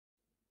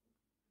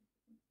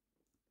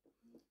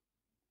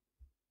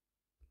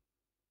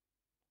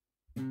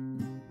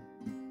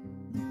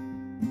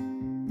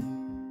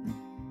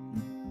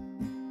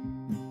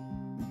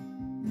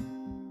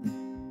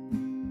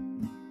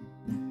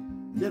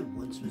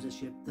Once was a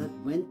ship that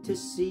went to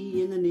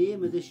sea, and the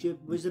name of the ship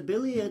was the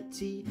Billy o'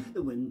 Tea.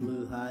 The wind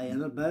blew high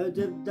and her bow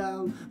dipped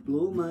down.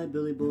 Blow, my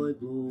Billy boy,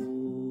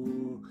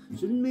 blow.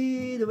 Soon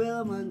may the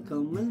Wellerman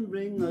come and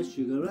bring us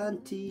sugar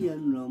and tea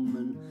and rum,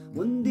 and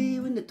one day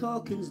when the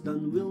talking's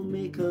done, we'll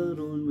make our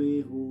own way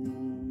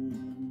home.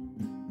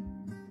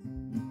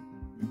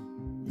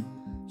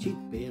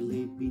 She'd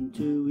barely been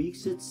 2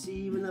 weeks at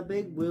sea when a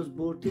big whale's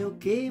boat-tail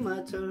came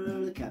at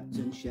her. The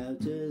captain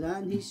shouted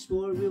and he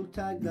swore, we'll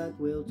tag that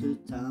whale to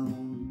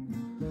town.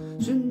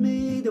 Soon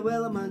may the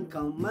Wellerman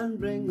come and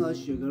bring us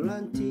sugar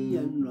and tea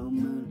and rum,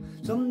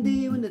 and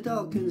someday when the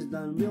talking's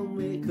done, we'll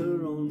make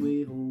our own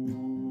way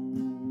home.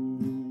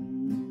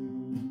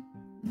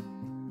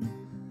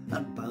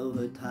 Her bow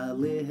had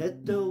hardly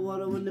hit the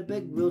water when the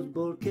big whale's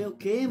boat-tail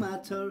came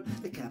at her.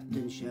 The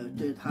captain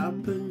shouted,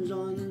 harpoons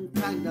on, and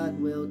tagged that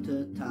whale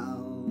to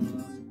town.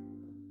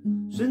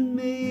 Soon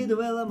may the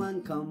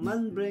Wellerman come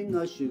and bring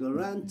us sugar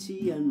and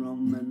tea and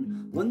rum,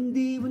 and one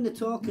day when the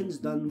talking's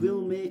done,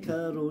 we'll make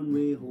our own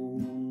way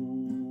home.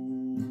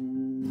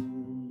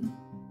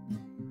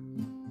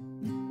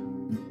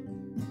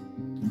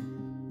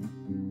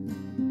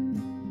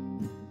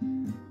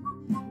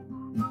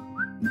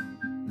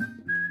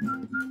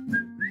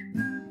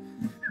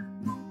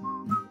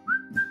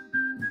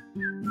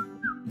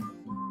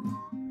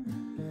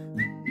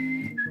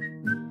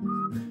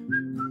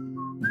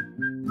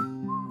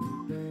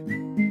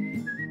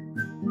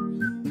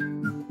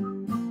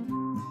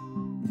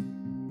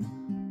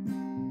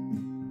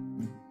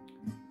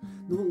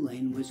 No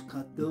line was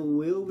cut, the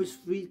whale was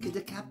freed, 'cause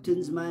the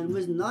captain's mind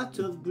was not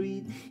of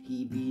greed.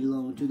 He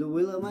belonged to the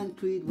Wellerman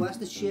creed, whilst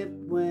the ship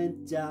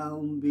went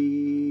down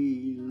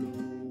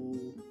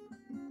below.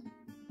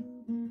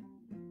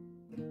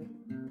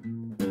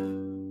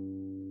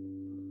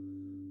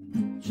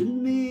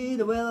 Soon may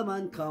the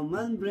Wellerman come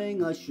and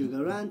bring us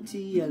sugar and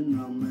tea and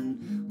rum,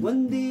 and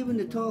one day when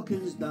the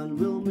talking's done,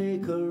 we'll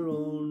make our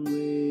own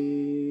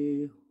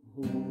way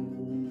home.